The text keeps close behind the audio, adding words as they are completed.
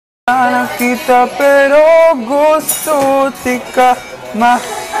Nakita pero gusto di ka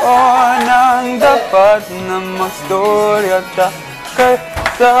maonang dapat na magstorya ta kay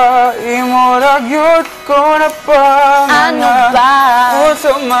sa imo ragyot ko na Ano ba?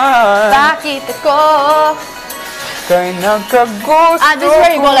 Uso man Bakit ako? Kay nagkagusto this is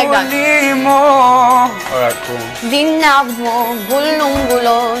where you go like that. mo. Alright, cool. Di na mo,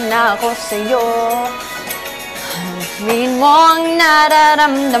 gulong-gulo na ako sa'yo. Sabihin mo ang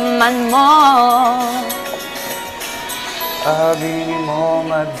nararamdaman mo. Sabihin mo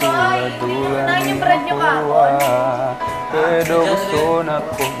madula-dula ni ako pero gusto na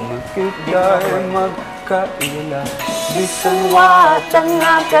kong magkita'y magkaila. Bisan wata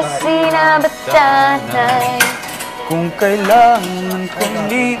nga kasi nabatanay. Kung kailangan kong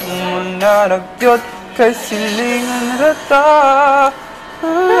di mo naragyot kay silingan rata.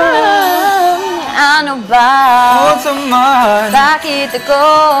 Ano ba? O saman Bakit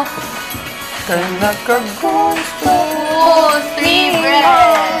ako? kay nakagusto. 3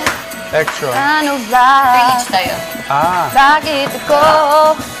 breaths. Extra. Ano ba? 3 each tayo. Bakit ako?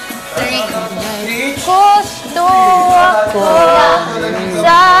 3. Gusto ako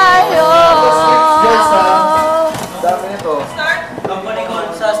sa'yo. Company ko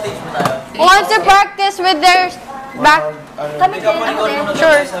sa stage mo tayo. Want to practice with their back? Kami din. Company ko muna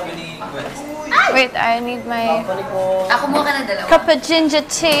Sure. tayo sabi ni Gwen. Wait, I need my Company ko. Ako mo ka ng dalawa. cup of ginger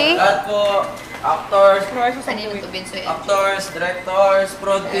tea. Lahat po, actors, Ano yung tubig so actors, directors,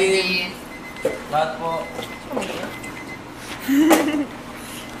 prod team, lahat po.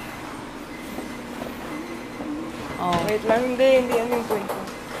 Wait lang, hindi yan yung point ko.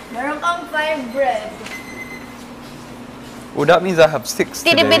 Meron kang 5 bread. Oh, that means I have 6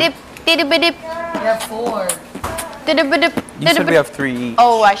 today. Tidibidip, tidibidip, You have 4. tidibidip, You said we tidibidip. have 3 each.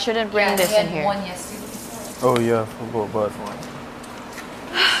 Oh, I shouldn't bring this in here. 1 yesterday. Oh yeah, forgot about that.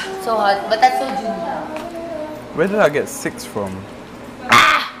 So hot, but that's so junior. Where did I get 6 from?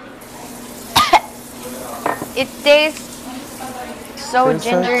 It tastes so Tastes like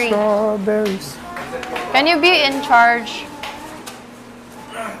gingery. strawberries. Can you be in charge?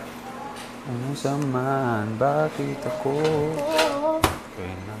 Ano saman, bakit ako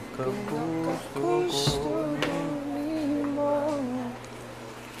kay nakagusto ko.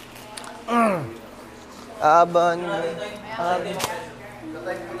 Aban.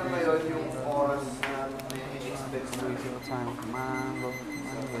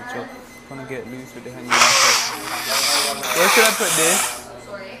 Gonna get loose with the hand. Where should I put this?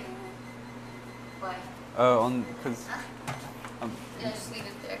 Sorry. Why? On because Yeah, just leave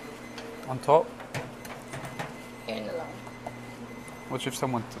it there. on top. Here na lang. What if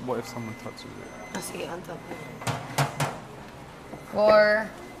someone touches it? Sige, on top. Or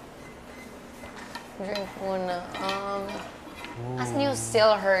drink muna. Asan yung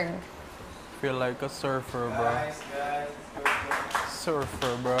still heard? Feel like a surfer, bro.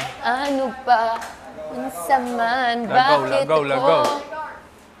 Surfer, bro. Ano ba? Unsaman, Lago, bakit lago, lago. ako?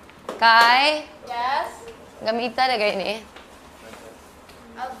 Kai? Yes? Gamita na ganyan eh.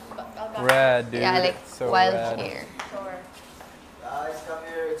 Rad, dude. Yeah, like so while rad. here. Sure. Guys, come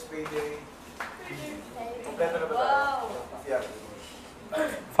here, it's payday. Wow.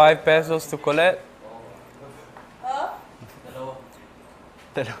 5 pesos to Colette.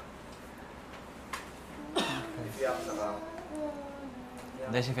 Dalawa.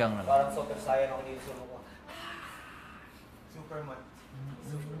 Hindi si Fiang na lang. Parang super saiyan ako dito sa mukha. Superman.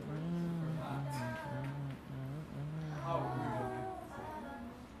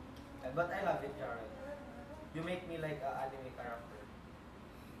 But I love it, Jared. You make me like an anime character.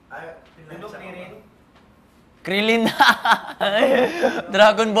 You look Krillin. Krillin na!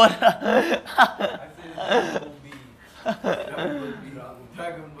 Dragon Ball na!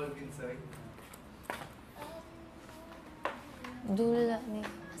 Dragon Ball inside. Dula ni.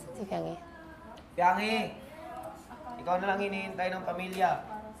 Asan si Piangi? Piangi! Ikaw na lang hinihintay ng pamilya.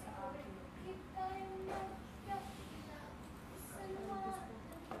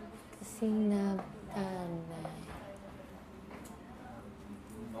 Kasi nagtanay.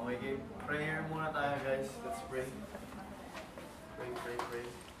 Okay, prayer muna tayo guys. Let's pray. Pray. Pray.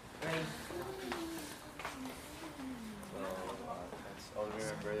 Let's all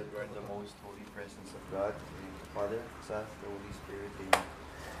remember that we're in the most holy presence of God. Father, Son, the Holy Spirit. Amen.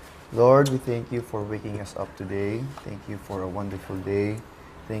 Lord, we thank you for waking us up today. Thank you for a wonderful day.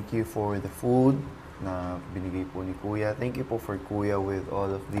 Thank you for the food na binigay po ni Kuya. Thank you po for Kuya with all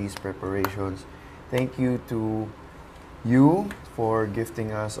of these preparations. Thank you to you for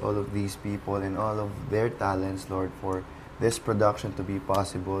gifting us all of these people and all of their talents, Lord, for this production to be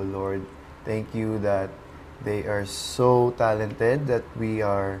possible, Lord. Thank you that they are so talented that we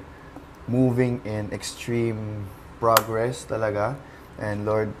are moving in extreme progress talaga. And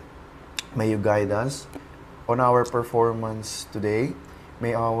Lord, may you guide us on our performance today.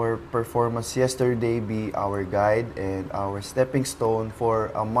 May our performance yesterday be our guide and our stepping stone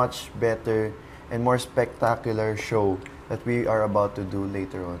for a much better and more spectacular show that we are about to do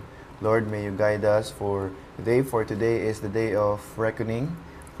later on. Lord, may you guide us for today. For today is the day of reckoning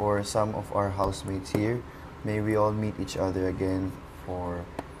for some of our housemates here. May we all meet each other again for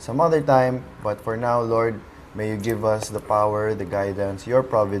some other time. But for now, Lord, may you give us the power, the guidance, your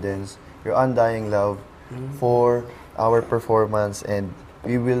providence, your undying love for our performance, and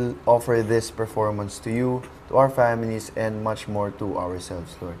we will offer this performance to you, to our families, and much more to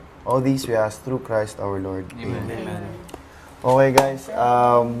ourselves, Lord. All these we ask through Christ our Lord. Amen. Okay guys,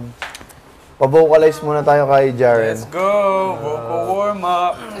 pa-vocalize muna tayo kay Jaren. Let's go! Vocal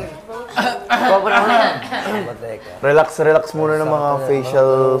warm-up! Relax muna ng mga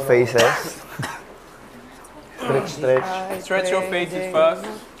facial faces. Stretch. Stretch your faces first.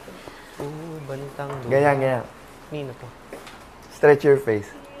 Ganyan. Stretch your face.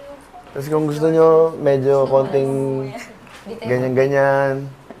 Tapos kung gusto nyo, medyo konting ganyan.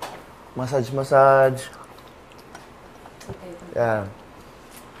 Massage. Yeah.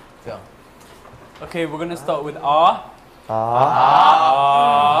 Okay, we're gonna start with ah.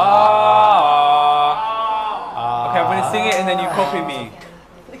 Okay, I'm gonna sing it and then you copy me.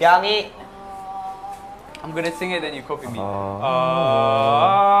 Yangi. I'm gonna sing it then you copy me.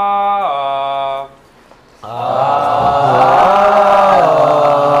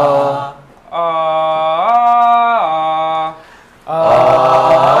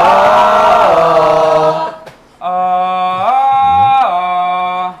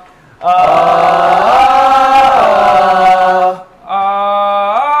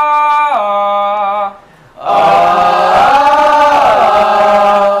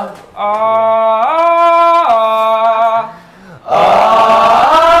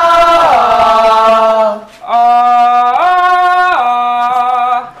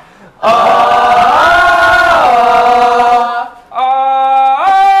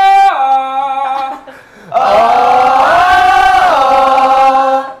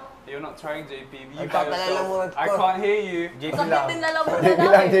 I can't hear you. JP lang.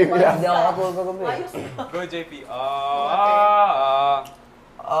 JP lang. Hindi ako katulog kagabi. Go JP.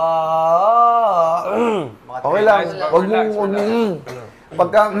 Okay lang. Wag mong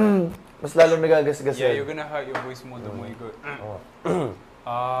pagka mas lalo nagagasgas. Yeah, you're gonna hurt your voice more the more you go.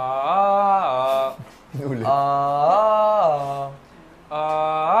 Ulit.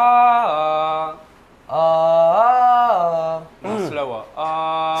 Slower.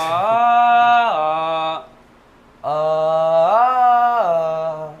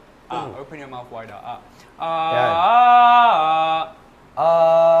 Open your mouth wider.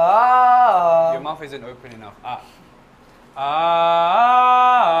 Your mouth isn't open enough.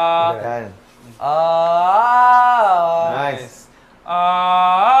 Yan. Nice.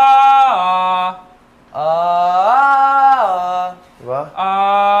 Diba?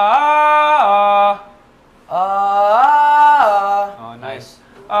 Oh, nice.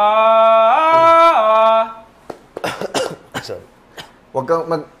 Sorry. Wag kang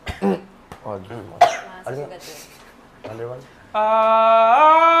mag... Ano yun? Under one?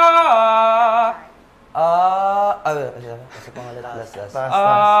 Kasi pangalan last.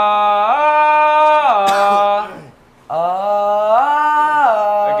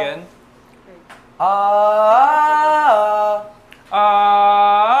 Again.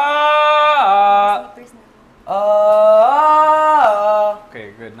 Okay,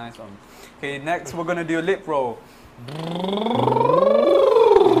 good, nice one. Okay, next we're gonna do a lip roll.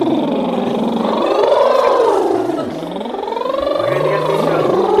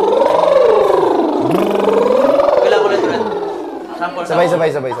 Sabay.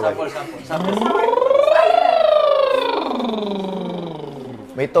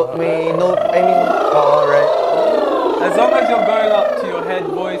 May note, right? As long as you're going up to your head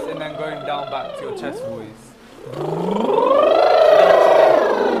voice and then going down back to your chest voice.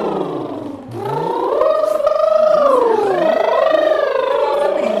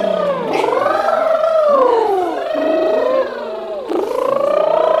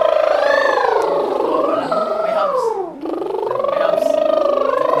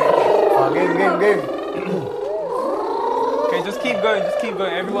 Game. Okay, just keep going.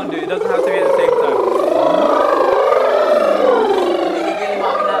 Everyone do it. It doesn't have to be at the same time.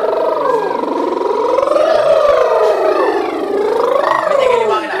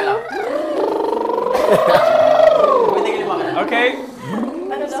 Okay,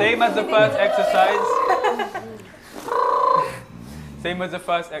 same as the first exercise. Same as the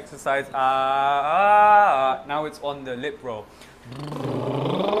first exercise. Now it's on the lip roll.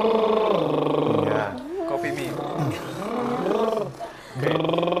 Yeah. Copy me.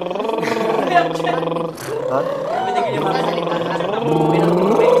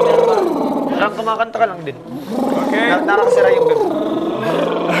 Parang kumakanta ka lang din. Okay. Nakakasira yung bib.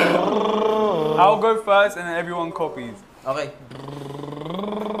 I'll go first and then everyone copies. Okay.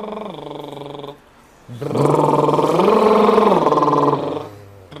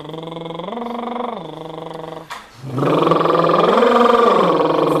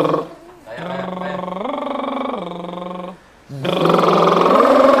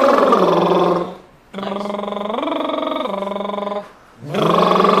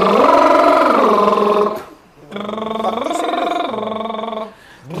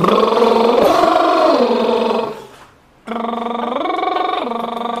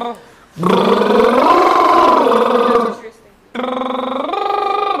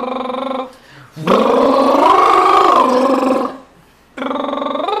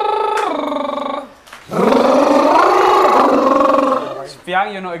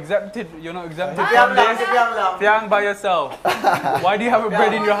 Fiang, you're not exempted from this. Fiang by yourself. Why do you have a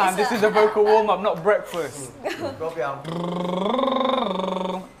bread in your hand? This is a vocal warm-up, not breakfast. Go, Piang.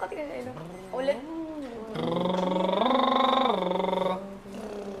 Ulit.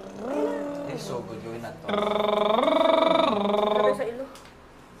 It's so good gawin na to. Sabi sa ilo.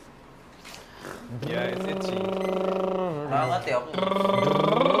 Yeah, it's itchy. Nakakati ako.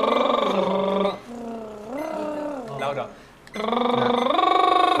 Louder.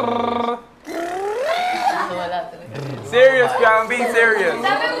 Wala talaga. Serious, Fiang, I'm being serious.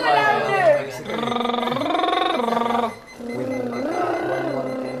 Sabi mo louder.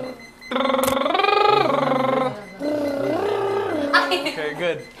 Okay,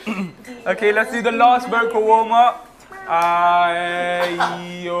 good. Okay, let's do the last vocal warm-up. I-O.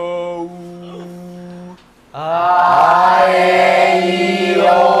 I-O.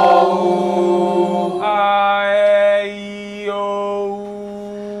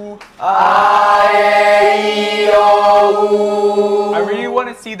 I really want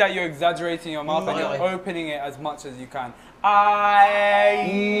to see that you're exaggerating your mouth and you're opening it as much as you can. I-O.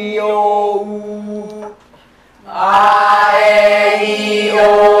 I-O.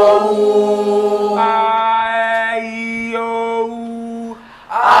 I-O.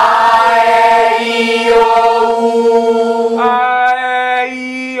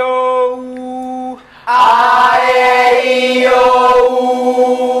 I-O. I-O.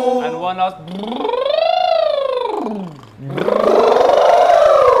 And one last.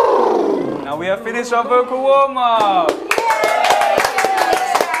 Now we have finished our vocal warm-up.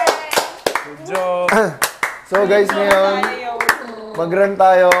 Good job. So guys, ngayon, mag-run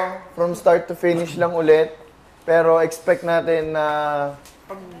tayo from start to finish lang ulit. Pero expect natin na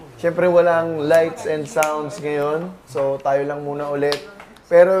syempre walang lights and sounds ngayon. So tayo lang muna ulit.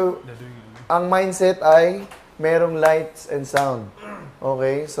 Pero ang mindset ay merong lights and sound.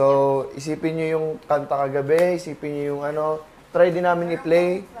 Okay? So isipin nyo yung kanta kagabi, isipin nyo yung ano. Try din namin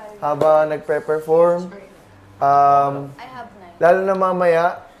i-play habang nagpe-perform. Lalo na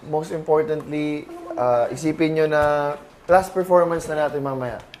mamaya, most importantly, isipin nyo na last performance na natin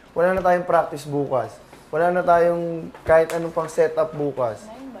mamaya. Wala na tayong practice bukas. Wala na tayong kahit anong pang setup bukas.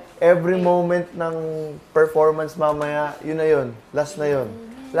 Every moment ng performance mamaya, yun na yun. Last na yun.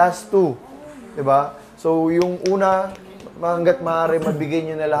 Last two. Diba? So, yung una, hanggat maaari, mabigay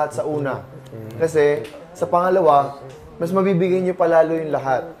nyo na lahat sa una. Kasi, sa pangalawa, mas mabibigay nyo palalo yung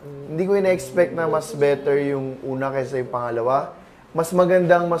lahat. Hindi ko ina-expect na mas better yung una kaysa yung pangalawa. Mas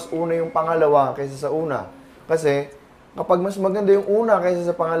magandang mas una yung pangalawa kaysa sa una. Kasi, kapag mas maganda yung una kaysa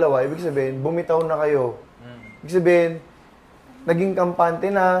sa pangalawa, ibig sabihin, bumitaw na kayo. Ibig sabihin, naging kampante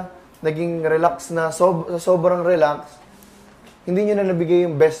na, naging relax na, sobrang relax, hindi nyo na nabigay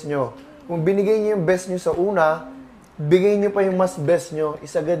yung best nyo. Kung binigay nyo yung best nyo sa una, bigay nyo pa yung mas best nyo,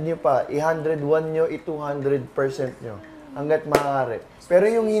 isagad nyo pa, i-101 nyo, i-200% nyo, hanggat maaari. Pero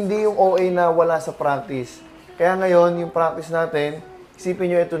yung hindi yung OA na wala sa practice, kaya ngayon, yung practice natin, isipin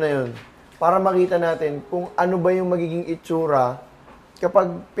nyo ito na yun, para makita natin kung ano ba yung magiging itsura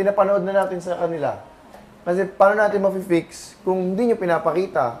kapag pinapanood na natin sa kanila. Kasi paano natin mafi-fix kung hindi nyo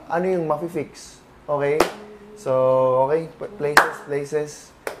pinapakita, ano yung mafi-fix? Okay? So, okay,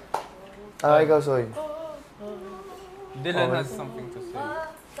 places. Ikaw, Soy. Dylan has something to say.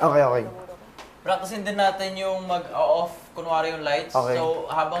 Okay. Practicein din natin yung mag-off, kunwari yung lights. Okay. So,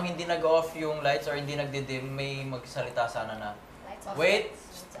 habang hindi nag-off yung lights or hindi nagdidim, may magsalita sana na, wait.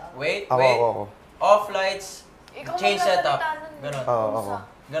 Ako. Off lights, Ikaw change setup. magsasalita nun. Ganon. Ako.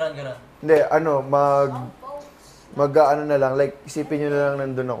 Ganon. Hindi, ano na lang, like, isipin nyo na lang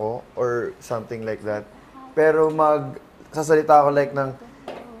nandun ako, or something like that. Pero sasalita ako like ng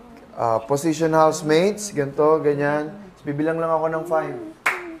position housemates, ganito, ganyan. Bibilang lang ako ng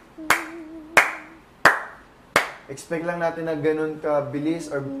 5. Expect lang natin na ganun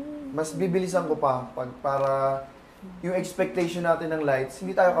ka-bilis, or mas bibilisan ko pa, para yung expectation natin ng lights,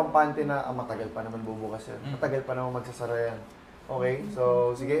 hindi tayo kampante na, matagal pa naman bubukas yan. Matagal pa naman magsasara yan. Okay?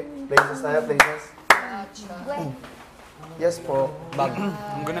 So, sige, places tayo, places. Yes po. Bag.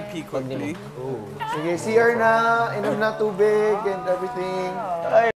 I'm gonna pee quickly. Sige, CR na, inom na tubig and everything.